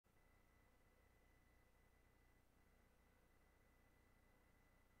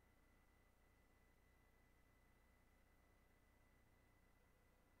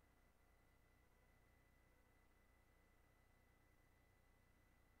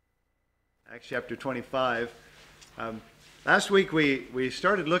Acts chapter 25. Last week we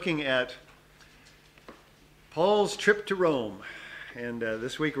started looking at Paul's trip to Rome, and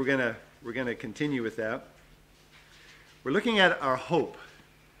this week we're gonna continue with that. We're looking at our hope,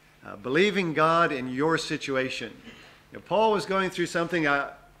 believing God in your situation. You know, Paul was going through something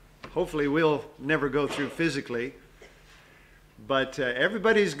hopefully we'll never go through physically, but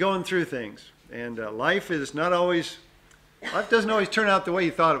everybody's going through things, and life doesn't always turn out the way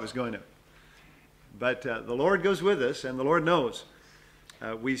you thought it was going to. But the Lord goes with us, and the Lord knows.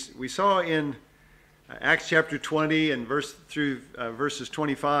 We saw in Acts chapter 20 and through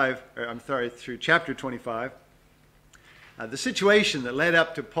chapter 25, the situation that led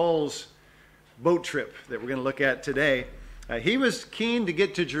up to Paul's boat trip that we're going to look at today. He was keen to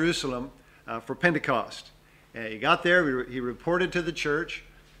get to Jerusalem for Pentecost. He got there, he reported to the church,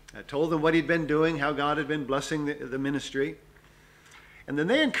 told them what he'd been doing, how God had been blessing the ministry. And then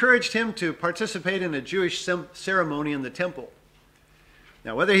they encouraged him to participate in a Jewish ceremony in the temple.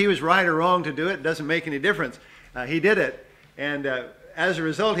 Now, whether he was right or wrong to do it doesn't make any difference. He did it, and as a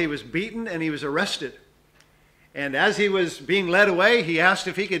result, he was beaten and he was arrested. And as he was being led away, he asked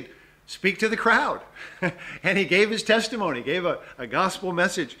if he could speak to the crowd. And he gave his testimony, gave a gospel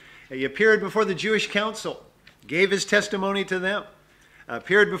message. He appeared before the Jewish council, gave his testimony to them,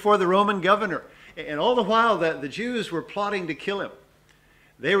 appeared before the Roman governor. And all the while, the Jews were plotting to kill him.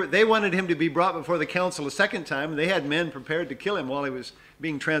 They wanted him to be brought before the council a second time, and they had men prepared to kill him while he was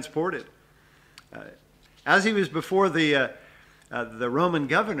being transported. As he was before the Roman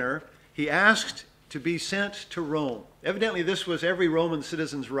governor, he asked to be sent to Rome. Evidently, this was every Roman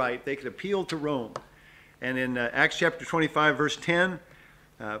citizen's right. They could appeal to Rome. And in Acts chapter 25, verse 10,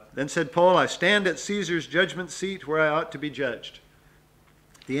 then said Paul, "I stand at Caesar's judgment seat where I ought to be judged."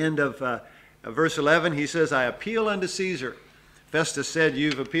 At the end of verse 11, he says, "I appeal unto Caesar." Festus said,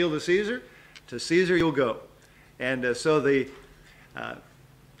 "You've appealed to Caesar you'll go." And so the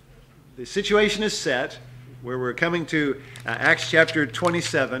situation is set where we're coming to Acts chapter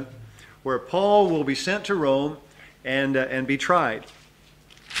 27, where Paul will be sent to Rome and be tried.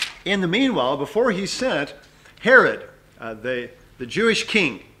 In the meanwhile, before he's sent, Herod, the Jewish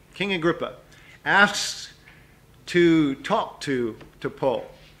king, King Agrippa, asks to talk to Paul.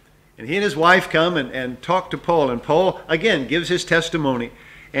 And he and his wife come and talk to Paul. And Paul, again, gives his testimony.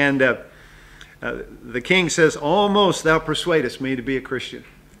 And the king says, "Almost thou persuadest me to be a Christian."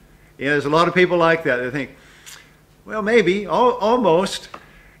 You know, there's a lot of people like that. They think, well, maybe, almost.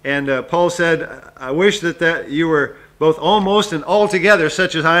 And Paul said, "I wish that you were both almost and altogether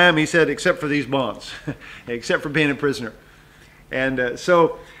such as I am," he said, "except for these bonds," except for being a prisoner. And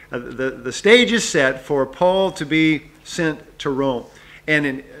so the stage is set for Paul to be sent to Rome.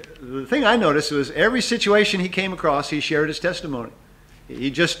 And the thing I noticed was every situation he came across, he shared his testimony. He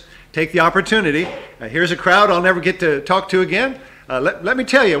just take the opportunity. Here's a crowd I'll never get to talk to again. Let me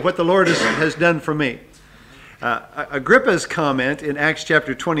tell you what the Lord has done for me. Agrippa's comment in Acts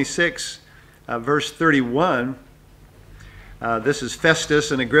chapter 26, verse 31, this is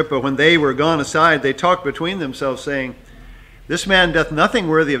Festus and Agrippa. "When they were gone aside, they talked between themselves, saying, This man doth nothing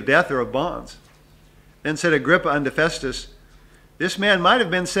worthy of death or of bonds. Then said Agrippa unto Festus, This man might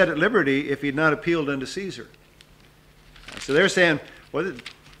have been set at liberty if he had not appealed unto Caesar." So they're saying, well,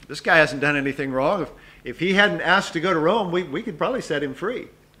 this guy hasn't done anything wrong. If he hadn't asked to go to Rome, we could probably set him free.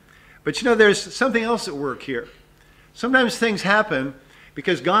 But you know, there's something else at work here. Sometimes things happen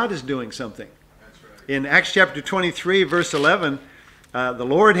because God is doing something. That's right. In Acts chapter 23, verse 11, the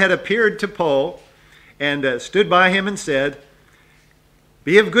Lord had appeared to Paul and stood by him and said,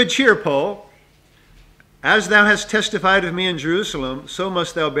 "Be of good cheer, Paul. As thou hast testified of me in Jerusalem, so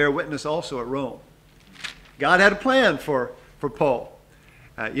must thou bear witness also at Rome." God had a plan for Paul.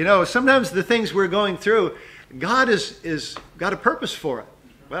 You know, sometimes the things we're going through, God has got a purpose for it.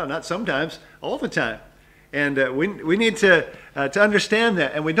 Well, not sometimes, all the time. And we need to understand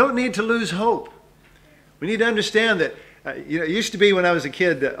that. And we don't need to lose hope. We need to understand that, you know, it used to be when I was a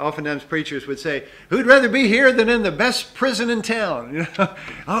kid that oftentimes preachers would say, "Who'd rather be here than in the best prison in town?" You know,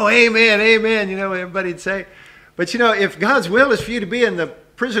 "Oh, amen, amen," you know, everybody'd say. But you know, if God's will is for you to be in the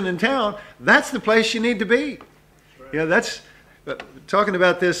prison in town, that's the place you need to be. You know, that's talking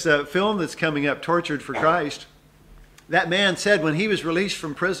about this film that's coming up, Tortured for Christ. That man said when he was released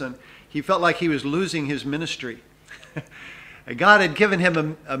from prison, he felt like he was losing his ministry. God had given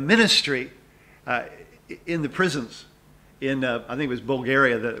him a ministry in the prisons. In, I think it was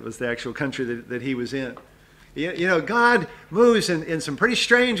Bulgaria, that was the actual country that he was in. You know, God moves in some pretty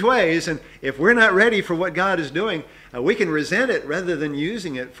strange ways, and if we're not ready for what God is doing, we can resent it rather than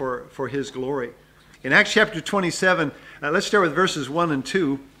using it for His glory. In Acts chapter 27, let's start with verses 1 and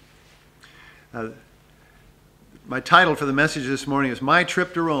 2. My title for the message this morning is My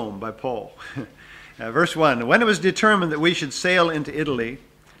Trip to Rome by Paul. Verse 1, when it was determined that we should sail into Italy,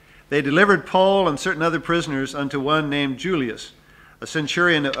 they delivered Paul and certain other prisoners unto one named Julius, a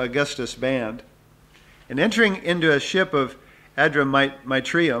centurion of Augustus' band. And entering into a ship of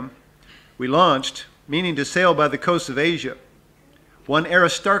Adramyttium, we launched, meaning to sail by the coast of Asia, one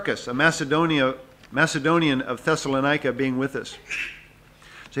Aristarchus, a Macedonian of Thessalonica, being with us.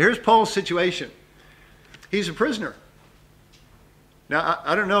 So here's Paul's situation. He's a prisoner. Now,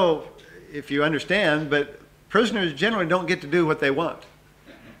 I don't know if you understand, but prisoners generally don't get to do what they want.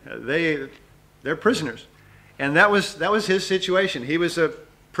 They're prisoners. And that was his situation. He was a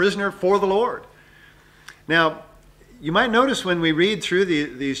prisoner for the Lord. Now, you might notice when we read through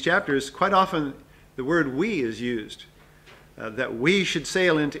these chapters, quite often the word we is used, that we should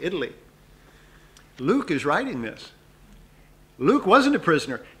sail into Italy. Luke is writing this. Luke wasn't a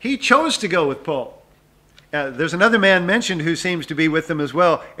prisoner. He chose to go with Paul. There's another man mentioned who seems to be with them as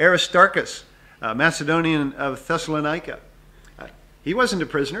well, Aristarchus, Macedonian of Thessalonica. He wasn't a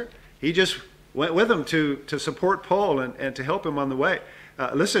prisoner. He just went with them to support Paul and to help him on the way.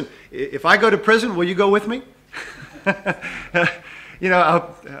 Listen, if I go to prison, will you go with me?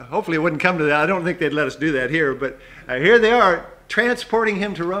 Hopefully it wouldn't come to that. I don't think they'd let us do that here, but here they are transporting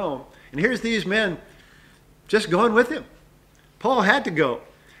him to Rome. And here's these men just going with him. Paul had to go.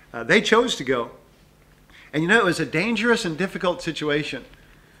 They chose to go. And it was a dangerous and difficult situation.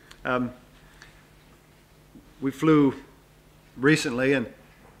 We flew recently, and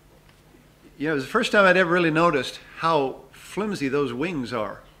it was the first time I'd ever really noticed how flimsy those wings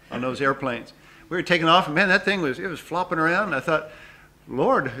are on those airplanes. We were taking off, and man, that thing was flopping around, and I thought,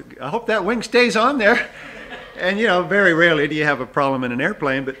 Lord, I hope that wing stays on there. And very rarely do you have a problem in an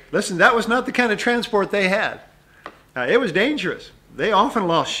airplane, but listen, that was not the kind of transport they had. It was dangerous. They often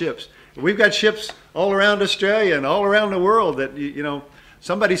lost ships. We've got ships all around Australia and all around the world that,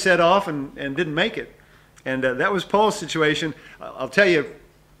 somebody set off and didn't make it. And that was Paul's situation. I'll tell you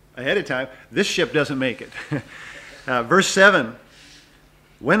ahead of time, this ship doesn't make it. Verse 7,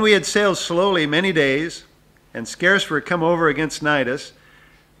 when we had sailed slowly many days, and scarce were come over against Cnidus,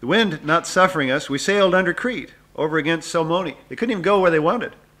 the wind not suffering us, we sailed under Crete, over against Salmone. They couldn't even go where they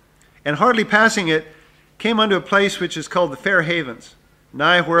wanted. And hardly passing it, came unto a place which is called the Fair Havens,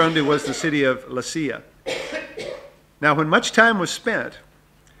 nigh whereunto was the city of Lasea. Now when much time was spent,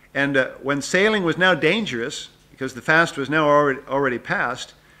 and when sailing was now dangerous, because the fast was now already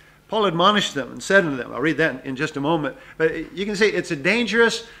past, Paul admonished them and said unto them, I'll read that in just a moment, but you can see it's a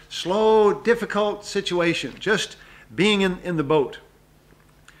dangerous, slow, difficult situation, just being in the boat.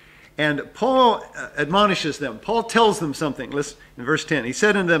 And Paul admonishes them. Paul tells them something. Listen, in verse 10, he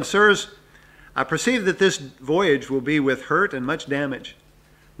said unto them, Sirs, I perceive that this voyage will be with hurt and much damage,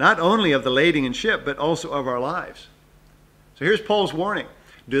 not only of the lading and ship, but also of our lives. So here's Paul's warning.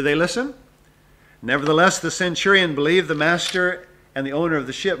 Do they listen? Nevertheless, the centurion believed the master and the owner of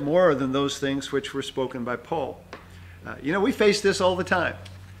the ship more than those things which were spoken by Paul. We face this all the time.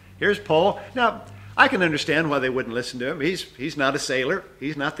 Here's Paul. Now, I can understand why they wouldn't listen to him. He's not a sailor.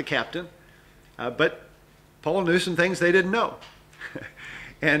 He's not the captain. But Paul knew some things they didn't know.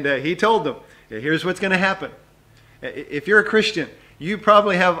 And he told them, here's what's going to happen. If you're a Christian, you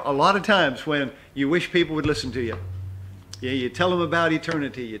probably have a lot of times when you wish people would listen to you. You tell them about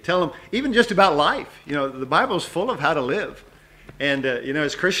eternity. You tell them even just about life. The Bible's full of how to live. And,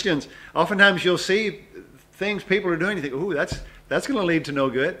 as Christians, oftentimes you'll see things people are doing. You think, ooh, that's going to lead to no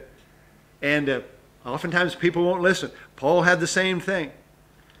good. And oftentimes people won't listen. Paul had the same thing.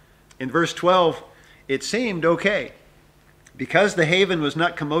 In verse 12, it seemed okay. Because the haven was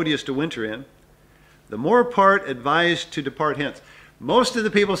not commodious to winter in, the more part advised to depart hence. Most of the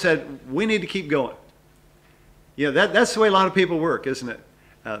people said, we need to keep going. That's the way a lot of people work, isn't it?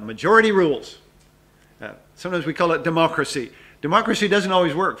 Majority rules. Sometimes we call it democracy. Democracy doesn't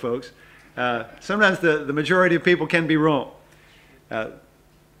always work, folks. Sometimes the majority of people can be wrong.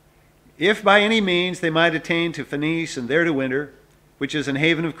 If by any means they might attain to Phoenice and there to winter, which is an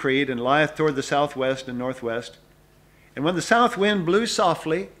haven of Crete, and lieth toward the southwest and northwest, and when the south wind blew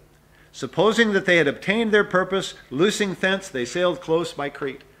softly, supposing that they had obtained their purpose, loosing thence, they sailed close by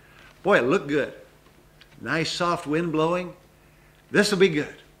Crete. Boy, it looked good. Nice soft wind blowing. This will be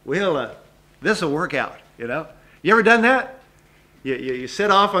good. This will work out, You ever done that? You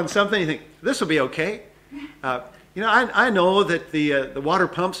set off on something, you think, this will be okay. I know that the water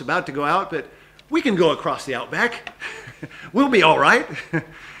pump's about to go out, but we can go across the outback. We'll be all right.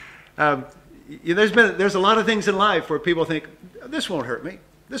 There's a lot of things in life where people think, this won't hurt me.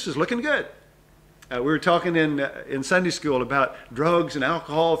 This is looking good. We were talking in Sunday school about drugs and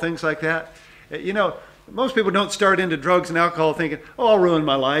alcohol, things like that. You know, most people don't start into drugs and alcohol thinking, oh, I'll ruin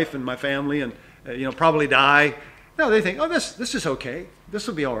my life and my family and, probably die. No, they think, oh, this is okay. This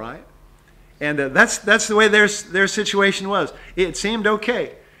will be all right. And that's the way their situation was. It seemed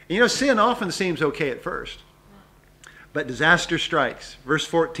okay. And, sin often seems okay at first. But disaster strikes. Verse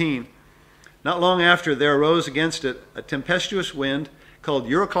 14. Not long after, there arose against it a tempestuous wind called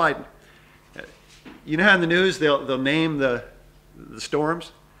Euroclydon. You know how in the news they'll name the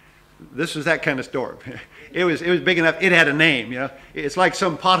storms? This was that kind of storm. It was big enough. It had a name. It's like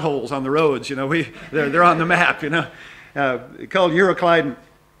some potholes on the roads. They're on the map. Called Euroclydon.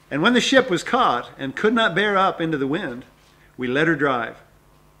 And when the ship was caught and could not bear up into the wind, we let her drive.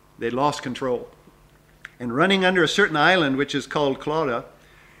 They lost control. And running under a certain island which is called Clauda,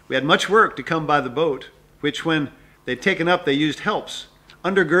 we had much work to come by the boat, which when they'd taken up, they used helps,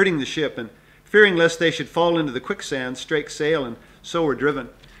 undergirding the ship, and fearing lest they should fall into the quicksand, strake sail, and so were driven.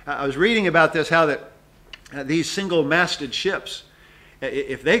 I was reading about this, how that these single-masted ships,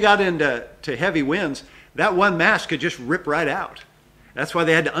 if they got into heavy winds, that one mast could just rip right out. That's why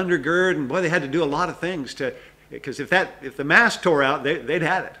they had to undergird, and boy, they had to do a lot of things because if the mast tore out, they'd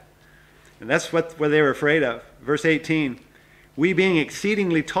had it. And that's what they were afraid of. Verse 18, we being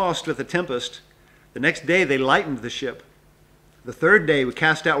exceedingly tossed with a tempest, the next day they lightened the ship. The third day we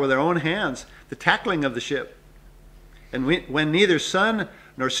cast out with our own hands the tackling of the ship. And when neither sun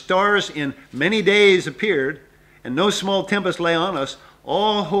nor stars in many days appeared, and no small tempest lay on us,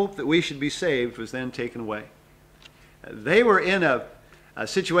 all hope that we should be saved was then taken away. They were in a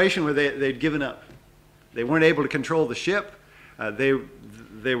situation where they'd given up. They weren't able to control the ship. They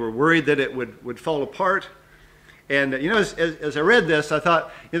were worried that it would fall apart. And, as I read this, I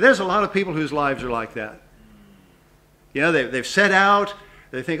thought, there's a lot of people whose lives are like that. They've set out.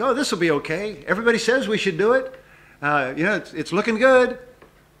 They think, oh, this will be okay. Everybody says we should do it. It's looking good.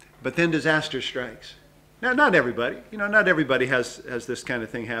 But then disaster strikes. Now, not everybody. Not everybody has this kind of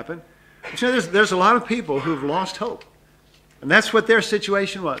thing happen. But, there's a lot of people who've lost hope. And that's what their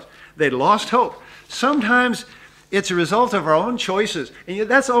situation was. They'd lost hope. Sometimes it's a result of our own choices.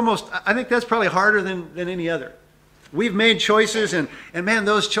 And I think that's probably harder than any other. We've made choices, and man,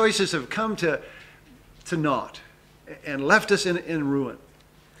 those choices have come to naught and left us in ruin.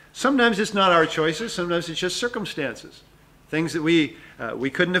 Sometimes it's not our choices. Sometimes it's just circumstances, things that we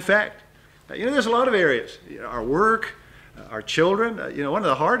couldn't affect. There's a lot of areas. Our work, our children. One of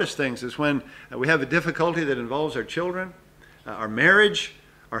the hardest things is when we have a difficulty that involves our children, our marriage,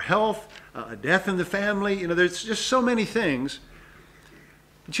 our health, a death in the family. There's just so many things.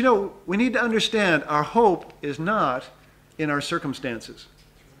 But we need to understand our hope is not in our circumstances.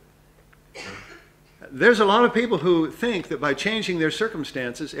 There's a lot of people who think that by changing their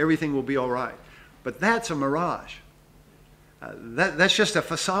circumstances, everything will be all right. But that's a mirage. That's just a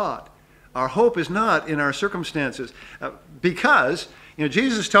facade. Our hope is not in our circumstances. Because,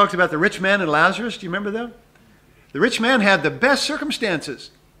 Jesus talked about the rich man and Lazarus. Do you remember them? The rich man had the best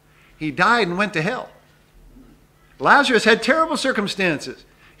circumstances. He died and went to hell. Lazarus had terrible circumstances.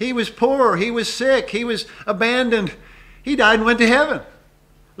 He was poor. He was sick. He was abandoned. He died and went to heaven.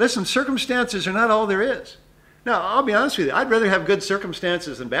 Listen, circumstances are not all there is. Now, I'll be honest with you. I'd rather have good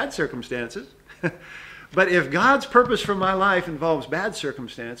circumstances than bad circumstances. But if God's purpose for my life involves bad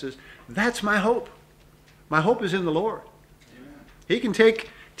circumstances, that's my hope. My hope is in the Lord. Amen. He can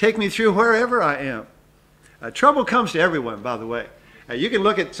take me through wherever I am. Trouble comes to everyone, by the way. You can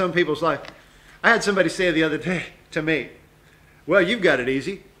look at some people's life. I had somebody say the other day to me, well, you've got it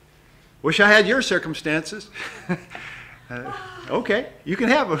easy. Wish I had your circumstances. Okay, you can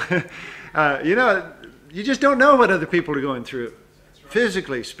have them. You just don't know what other people are going through.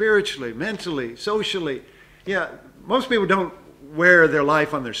 Physically, spiritually, mentally, socially. Most people don't wear their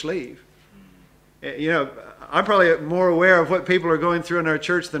life on their sleeve. I'm probably more aware of what people are going through in our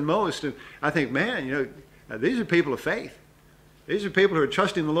church than most. And I think, man, these are people of faith. These are people who are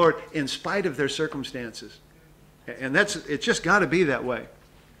trusting the Lord in spite of their circumstances. And it's just got to be that way.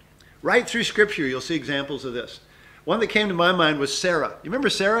 Right through Scripture, you'll see examples of this. One that came to my mind was Sarah. You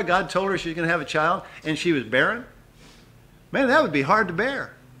remember Sarah? God told her she was going to have a child, and she was barren. Man, that would be hard to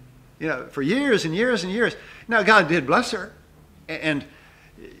bear. For years and years and years. Now, God did bless her. And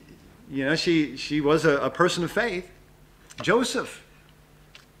she was a person of faith. Joseph,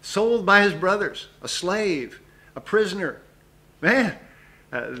 sold by his brothers, a slave, a prisoner. Man,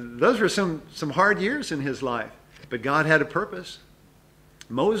 those were some hard years in his life. But God had a purpose.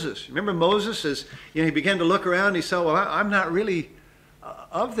 Moses, remember Moses, as he began to look around, he saw, well, I'm not really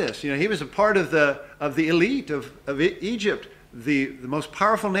of this. He was a part of the elite of Egypt, the most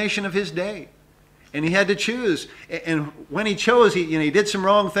powerful nation of his day. and he had to choose. And when he chose, he did some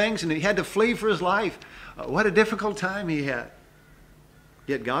wrong things, and he had to flee for his life. What a difficult time he had.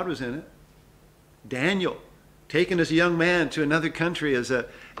 Yet God was in it. Daniel, taken as a young man to another country as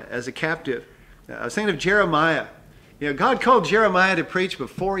a captive. I was thinking of Jeremiah. God called Jeremiah to preach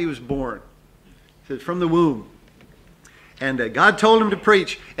before he was born. He said, from the womb. And God told him to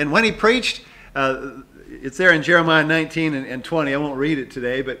preach. And when he preached, it's there in Jeremiah 19 and 20. I won't read it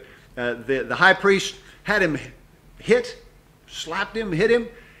today, but the high priest had him slapped him, hit him,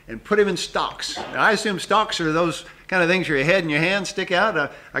 and put him in stocks. Now, I assume stocks are those kind of things where your head and your hands stick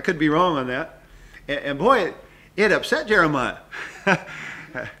out. I could be wrong on that. And boy, it upset Jeremiah.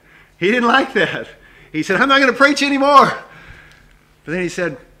 He didn't like that. He said, I'm not going to preach anymore. But then he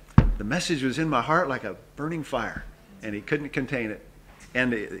said, the message was in my heart like a burning fire, and he couldn't contain it.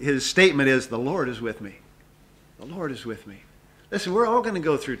 And his statement is, the Lord is with me. The Lord is with me. Listen, we're all going to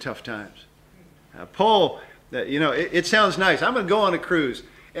go through tough times. Paul, it sounds nice. I'm going to go on a cruise.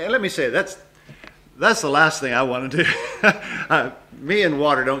 And let me say, that's the last thing I want to do. Me and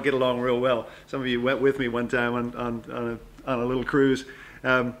water don't get along real well. Some of you went with me one time on a little cruise.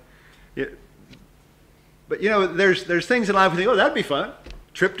 But there's things in life we think, oh, that'd be fun.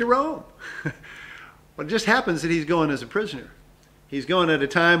 Trip to Rome. Well, it just happens that he's going as a prisoner. He's going at a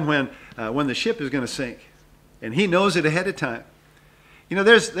time when the ship is going to sink, and he knows it ahead of time.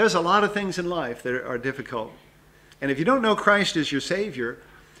 There's a lot of things in life that are difficult, and if you don't know Christ as your Savior,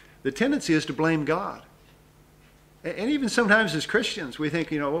 the tendency is to blame God. And even sometimes as Christians, we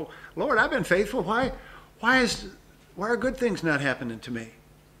think, well, Lord, I've been faithful. Why are good things not happening to me?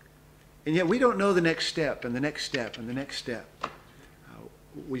 And yet we don't know the next step and the next step and the next step.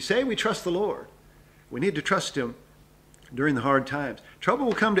 We say we trust the Lord. We need to trust Him during the hard times. Trouble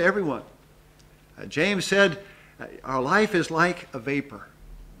will come to everyone. James said, our life is like a vapor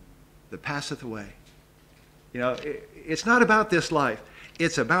that passeth away. It's not about this life.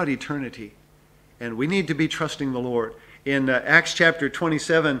 It's about eternity. And we need to be trusting the Lord. In Acts chapter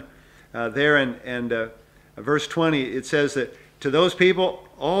 27, there and verse 20, it says that to those people,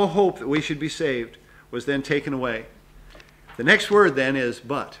 all hope that we should be saved was then taken away. The next word then is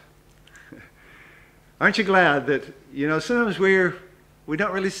but. Aren't you glad that, sometimes we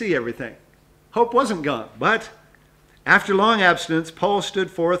don't really see everything. Hope wasn't gone. But after long abstinence, Paul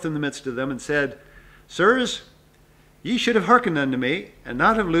stood forth in the midst of them and said, Sirs, ye should have hearkened unto me, and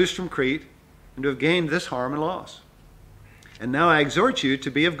not have loosed from Crete, and to have gained this harm and loss. And now I exhort you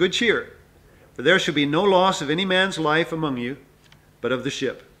to be of good cheer, for there shall be no loss of any man's life among you, but of the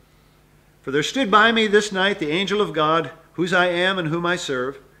ship. For there stood by me this night the angel of God, whose I am and whom I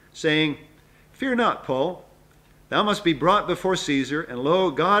serve, saying, Fear not, Paul, thou must be brought before Caesar, and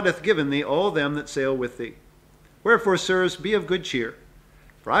lo, God hath given thee all them that sail with thee. Wherefore, sirs, be of good cheer,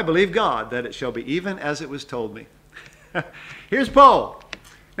 for I believe God that it shall be even as it was told me. Here's Paul.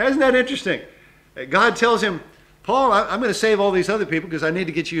 Now, isn't that interesting? God tells him, Paul, I'm going to save all these other people because I need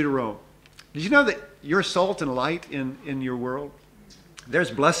to get you to Rome. Did you know that you're salt and light in your world?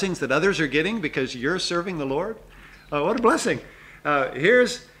 There's blessings that others are getting because you're serving the Lord. What a blessing.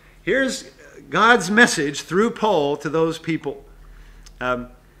 Here's God's message through Paul to those people.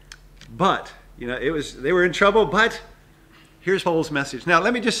 But, they were in trouble, but here's Paul's message. Now,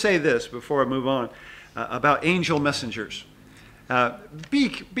 let me just say this before I move on about angel messengers.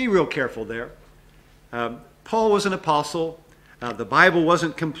 Be real careful there. Paul was an apostle. The Bible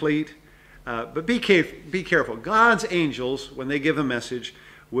wasn't complete. But be careful. God's angels, when they give a message,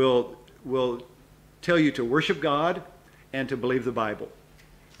 will tell you to worship God and to believe the Bible.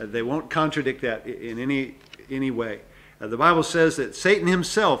 They won't contradict that in any way. The Bible says that Satan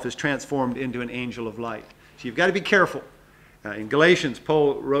himself is transformed into an angel of light. So you've got to be careful. In Galatians,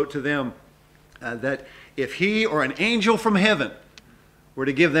 Paul wrote to them that if he or an angel from heaven were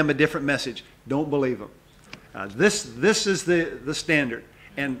to give them a different message, don't believe them. This is the standard.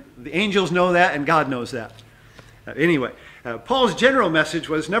 And the angels know that, and God knows that. Anyway, Paul's general message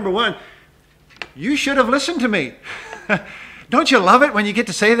was, number one, you should have listened to me. Don't you love it when you get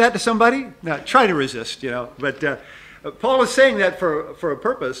to say that to somebody? Now, try to resist, But Paul is saying that for a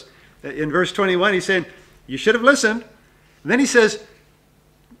purpose. In verse 21, he's saying, you should have listened. And then he says,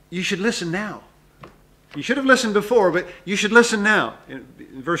 you should listen now. You should have listened before, but you should listen now. In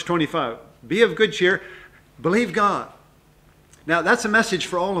verse 25, be of good cheer, believe God. Now, that's a message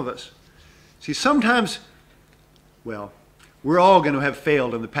for all of us. See, sometimes, we're all going to have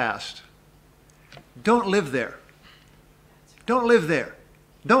failed in the past. Don't live there. Don't live there.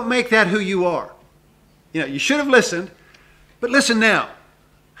 Don't make that who you are. You should have listened, but listen now.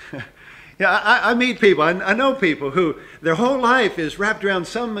 Yeah, I meet people, I know people who their whole life is wrapped around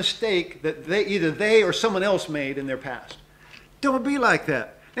some mistake that either they or someone else made in their past. Don't be like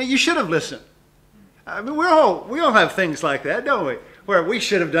that. Now, you should have listened. I mean, we all have things like that, don't we? Where we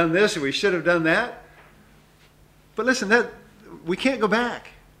should have done this or we should have done that. But listen, we can't go back.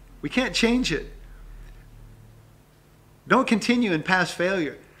 We can't change it. Don't continue in past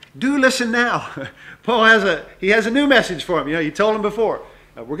failure. Do listen now. Paul has a new message for him. You know, you told him before.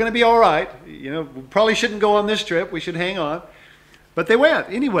 We're going to be all right. You know, we probably shouldn't go on this trip. We should hang on. But they went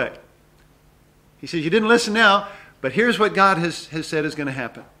anyway. He says, you didn't listen now, but here's what God has said is going to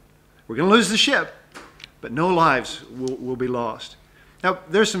happen. We're going to lose the ship, but no lives will be lost. Now,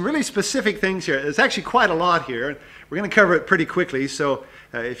 there's some really specific things here. There's actually quite a lot here. We're going to cover it pretty quickly, so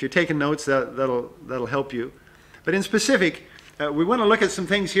if you're taking notes, that'll help you. But in specific, we want to look at some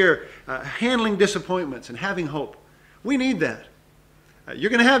things here, handling disappointments and having hope. We need that.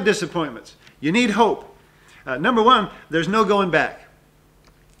 You're going to have disappointments. You need hope. Number one, there's no going back.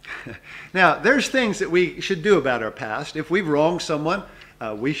 Now, there's things that we should do about our past. If we've wronged someone,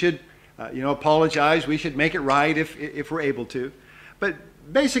 we should apologize. We should make it right if we're able to. But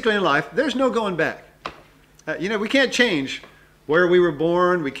basically in life, there's no going back. We can't change where we were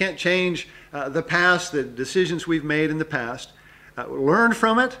born. We can't change the past, the decisions we've made in the past. Learn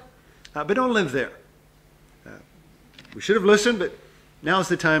from it, but don't live there. We should have listened, but now's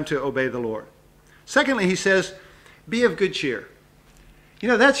the time to obey the Lord. Secondly, he says, be of good cheer.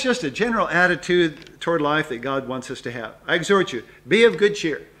 That's just a general attitude toward life that God wants us to have. I exhort you, be of good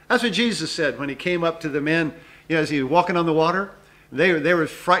cheer. That's what Jesus said when he came up to the men, as he was walking on the water. They were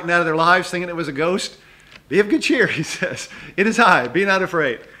frightened out of their lives, thinking it was a ghost. Be of good cheer, he says. It is I, be not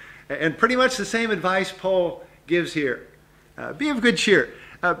afraid. And pretty much the same advice Paul gives here. Be of good cheer.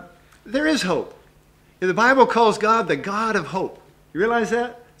 There is hope. The Bible calls God the God of hope. You realize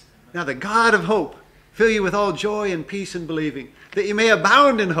that? Now the God of hope fill you with all joy and peace in believing, that you may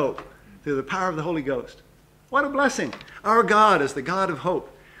abound in hope through the power of the Holy Ghost. What a blessing. Our God is the God of hope.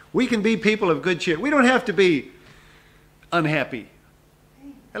 We can be people of good cheer. We don't have to be unhappy,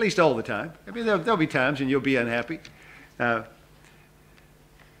 at least all the time. I mean, there'll be times when you'll be unhappy.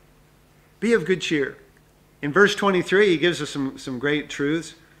 Be of good cheer. In verse 23, he gives us some great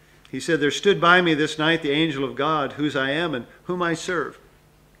truths. He said, there stood by me this night the angel of God, whose I am and whom I serve.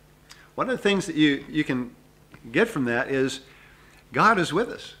 One of the things that you can get from that is God is with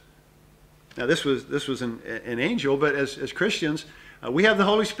us. Now, this was an angel, but as Christians, we have the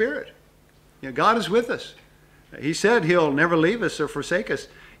Holy Spirit. God is with us. He said he'll never leave us or forsake us.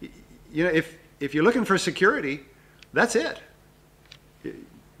 If you're looking for security, that's it.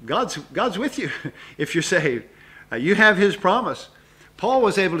 God's with you if you're saved. You have his promise. Paul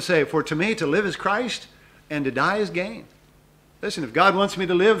was able to say, for to me to live is Christ and to die is gain. Listen, if God wants me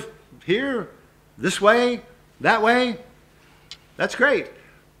to live here, this way, that way, that's great.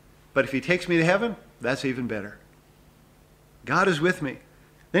 But if he takes me to heaven, that's even better. God is with me.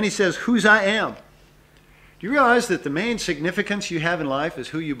 Then he says, whose I am. Do you realize that the main significance you have in life is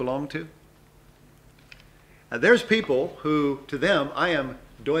who you belong to? There's people who, to them, I am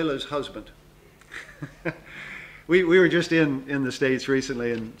Doyla's husband. We were just in the States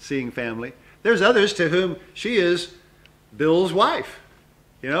recently and seeing family. There's others to whom she is Bill's wife.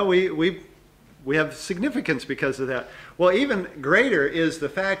 We have significance because of that. Well, even greater is the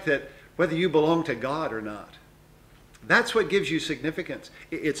fact that whether you belong to God or not. That's what gives you significance.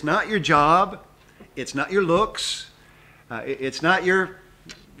 It's not your job. It's not your looks. It's not your,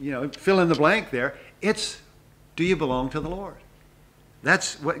 fill in the blank there. It's, do you belong to the Lord?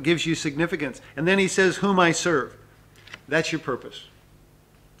 That's what gives you significance. And then he says, whom I serve. That's your purpose.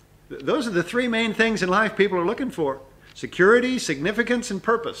 Those are the three main things in life people are looking for. Security, significance, and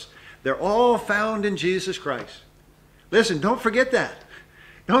purpose. They're all found in Jesus Christ. Listen, don't forget that.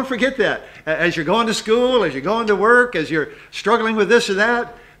 Don't forget that. As you're going to school, as you're going to work, as you're struggling with this or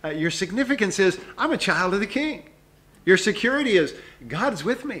that, your significance is, I'm a child of the King. Your security is, God's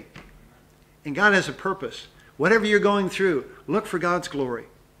with me. And God has a purpose. Whatever you're going through, look for God's glory.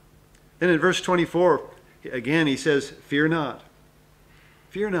 Then in verse 24, again, he says, fear not.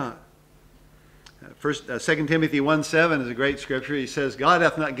 Fear not. 2 Timothy 1:7 is a great scripture. He says, God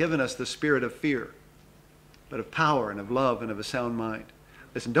hath not given us the spirit of fear, but of power and of love and of a sound mind.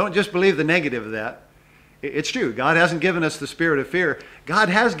 Listen, don't just believe the negative of that. It's true. God hasn't given us the spirit of fear. God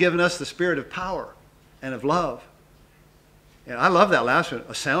has given us the spirit of power and of love. And I love that last one,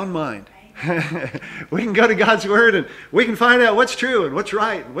 a sound mind. We can go to God's word and we can find out what's true and what's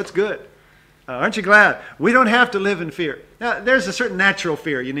right and what's good. Aren't you glad? We don't have to live in fear. Now, there's a certain natural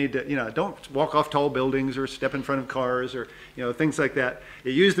fear. You need to, don't walk off tall buildings or step in front of cars or, things like that.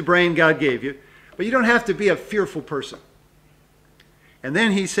 You use the brain God gave you, but you don't have to be a fearful person. And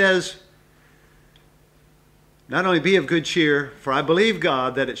then he says, not only be of good cheer, for I believe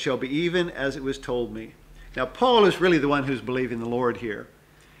God that it shall be even as it was told me. Now, Paul is really the one who's believing the Lord here.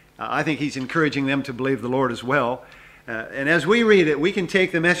 I think he's encouraging them to believe the Lord as well. And as we read it, we can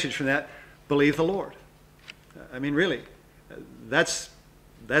take the message from that, believe the Lord. I mean, really, that's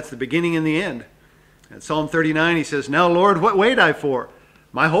the beginning and the end. In Psalm 39, he says, now, Lord, what wait I for?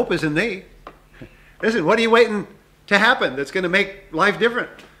 My hope is in thee. Listen, what are you waiting to happen that's going to make life different?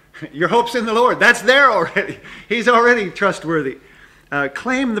 Your hope's in the Lord. That's there already. He's already trustworthy.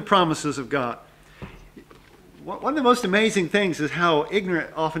 Claim the promises of God. One of the most amazing things is how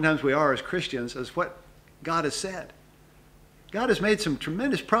ignorant oftentimes we are as Christians as what God has said. God has made some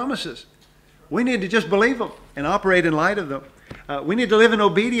tremendous promises. We need to just believe them and operate in light of them. We need to live in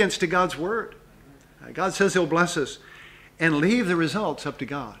obedience to God's word. God says he'll bless us, and leave the results up to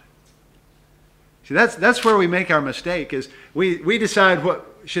God. See, that's where we make our mistake, is we decide what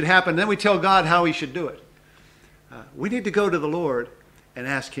should happen, then we tell God how he should do it. We need to go to the Lord and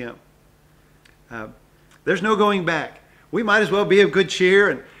ask him. There's no going back. We might as well be of good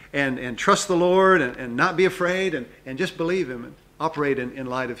cheer and trust the Lord and not be afraid and just believe him and operate in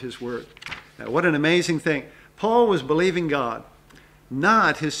light of his word. What an amazing thing. Paul was believing God,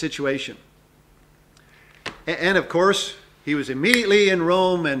 not his situation. And of course, he was immediately in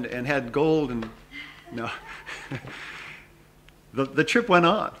Rome and had gold and no. The trip went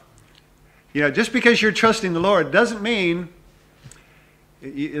on. Just because you're trusting the Lord doesn't mean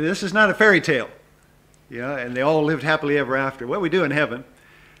this is not a fairy tale. And they all lived happily ever after. What we do in heaven.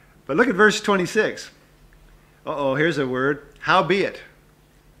 But look at verse 26. Here's a word. Howbeit,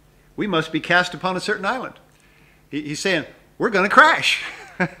 we must be cast upon a certain island. He's saying, we're going to crash.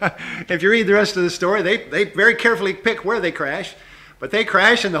 If you read the rest of the story, they very carefully pick where they crash. But they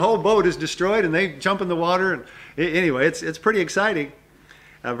crash and the whole boat is destroyed and they jump in the water. And anyway, it's pretty exciting.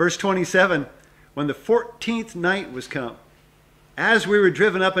 Verse 27, when the 14th night was come, as we were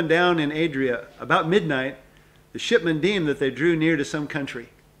driven up and down in Adria, about midnight, the shipmen deemed that they drew near to some country.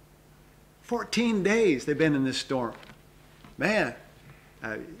 14 days they've been in this storm. Man,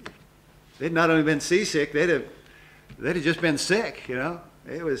 they'd not only been seasick, they'd have just been sick,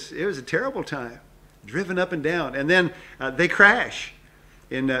 It was a terrible time, driven up and down. And then they crash.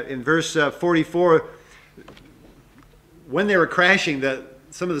 In verse 44, when they were crashing,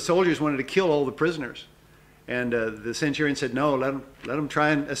 some of the soldiers wanted to kill all the prisoners. And the centurion said, no, let them try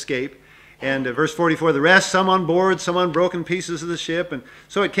and escape. And verse 44, the rest, some on board, some on broken pieces of the ship. And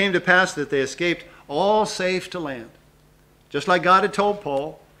so it came to pass that they escaped, all safe to land. Just like God had told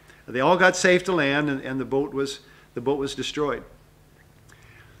Paul, they all got safe to land, and the boat was destroyed.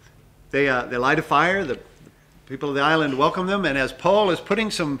 They light a fire. The people of the island welcome them. And as Paul is putting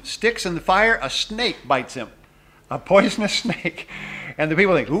some sticks in the fire, a snake bites him, a poisonous snake. And the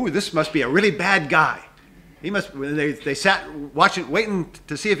people think, ooh, this must be a really bad guy. They sat waiting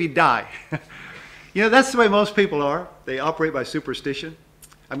to see if he'd die. That's the way most people are. They operate by superstition.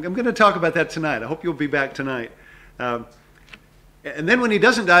 I'm going to talk about that tonight. I hope you'll be back tonight. And then when he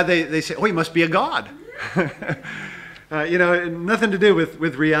doesn't die, they say, oh, he must be a god. Nothing to do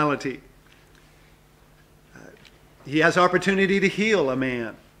with reality. He has opportunity to heal a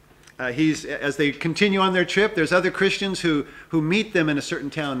man. As they continue on their trip, there's other Christians who meet them in a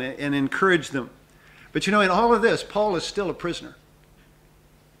certain town and encourage them. But in all of this, Paul is still a prisoner.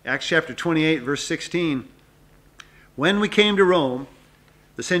 Acts chapter 28, verse 16. When we came to Rome,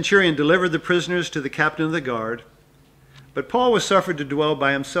 the centurion delivered the prisoners to the captain of the guard, but Paul was suffered to dwell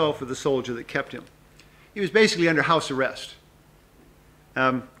by himself with the soldier that kept him. He was basically under house arrest.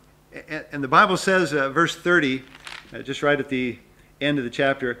 And the Bible says, verse 30, just right at the end of the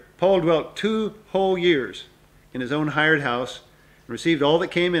chapter, Paul dwelt 2 whole years in his own hired house, and received all that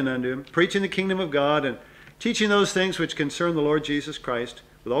came in unto him, preaching the kingdom of God, and teaching those things which concern the Lord Jesus Christ,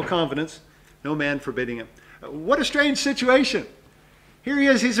 with all confidence, no man forbidding him. What a strange situation. Here he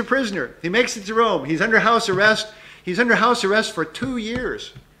is, he's a prisoner. He makes it to Rome. He's under house arrest. He's under house arrest for 2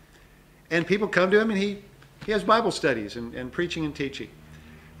 years. And people come to him and he has Bible studies and preaching and teaching.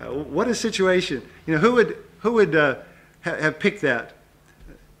 What a situation. Who would have picked that?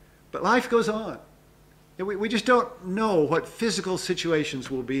 But life goes on. We just don't know what physical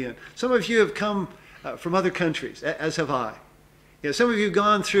situations we'll be in. Some of you have come from other countries, as have I. Some of you have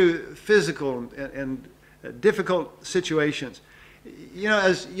gone through physical and difficult situations.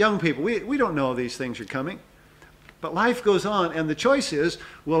 As young people, we don't know these things are coming. But life goes on, and the choice is,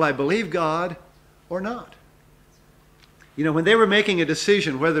 will I believe God or not? You know, when they were making a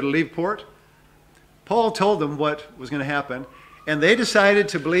decision whether to leave port, Paul told them what was going to happen, and they decided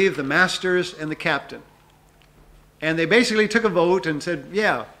to believe the masters and the captain. And they basically took a vote and said,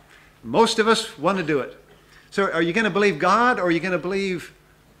 yeah, most of us want to do it. So are you going to believe God, or are you going to believe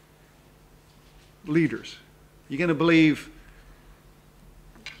leaders? Are you going to believe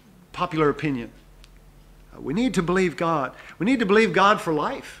popular opinion? We need to believe God. We need to believe God for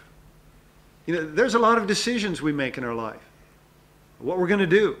life. You know, there's a lot of decisions we make in our life. What we're going to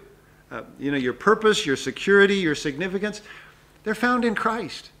do. You know, your purpose, your security, your significance, they're found in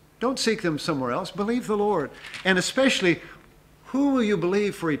Christ. Don't seek them somewhere else. Believe the Lord. And especially, who will you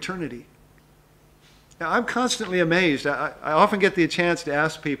believe for eternity? Now, I'm constantly amazed. I often get the chance to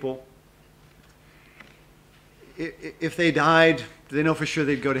ask people, if they died, do they know for sure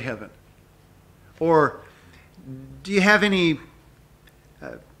they'd go to heaven? Or do you have any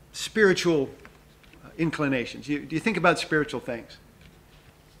spiritual inclinations? Do you think about spiritual things?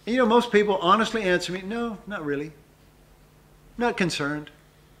 And, you know, most people honestly answer me, no, not really. Not concerned.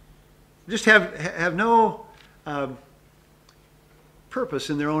 Just have no purpose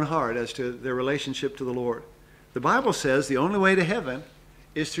in their own heart as to their relationship to the Lord. The Bible says the only way to heaven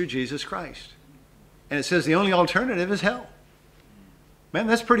is through Jesus Christ. And it says the only alternative is hell. Man,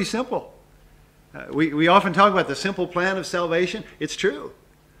 that's pretty simple. We often talk about the simple plan of salvation. It's true.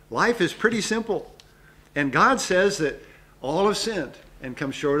 Life is pretty simple. And God says that all have sinned and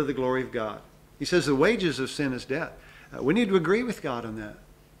come short of the glory of God. He says the wages of sin is death. We need to agree with God on that.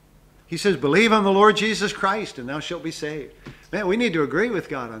 He says, believe on the Lord Jesus Christ and thou shalt be saved. Man, we need to agree with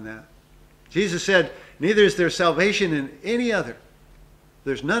God on that. Jesus said, neither is there salvation in any other.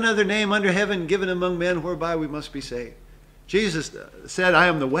 There's none other name under heaven given among men whereby we must be saved. Jesus said, I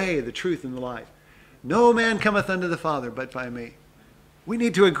am the way, the truth, and the life. No man cometh unto the Father but by me. We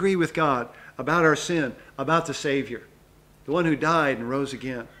need to agree with God about our sin, about the Savior, the one who died and rose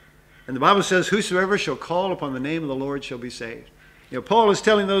again. And the Bible says, whosoever shall call upon the name of the Lord shall be saved. You know, Paul is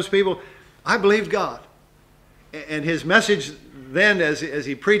telling those people, I believed God. And his message then, as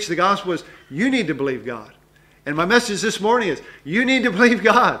he preached the gospel, was, you need to believe God. And my message this morning is, you need to believe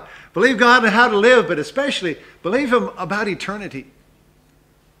God. Believe God in how to live, but especially believe Him about eternity.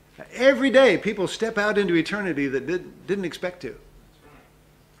 Every day, people step out into eternity that didn't expect to.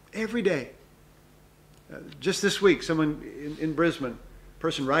 Every day. Just this week, someone in Brisbane,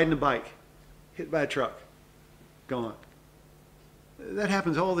 person riding a bike, hit by a truck, gone. That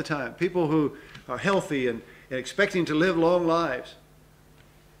happens all the time. People who are healthy and expecting to live long lives,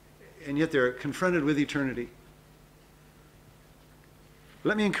 and yet they're confronted with eternity.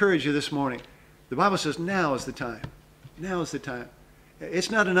 Let me encourage you this morning. The Bible says now is the time. Now is the time.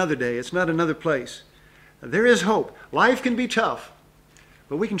 It's not another day. It's not another place. There is hope. Life can be tough,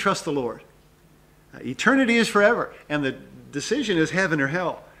 but we can trust the Lord. Eternity is forever, and the decision is heaven or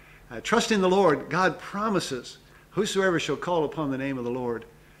hell. Trust in the Lord. God promises, whosoever shall call upon the name of the Lord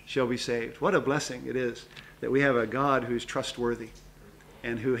shall be saved. What a blessing it is that we have a God who's trustworthy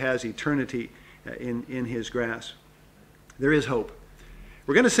and who has eternity in His grasp. There is hope.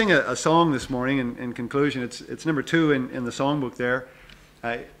 We're going to sing a song this morning in conclusion. It's number 2 in the songbook there.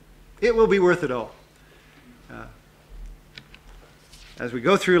 It will be worth it all. As we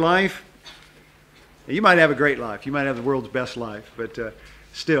go through life, you might have a great life. You might have the world's best life. But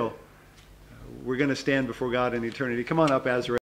still, we're going to stand before God in eternity. Come on up, Azrael.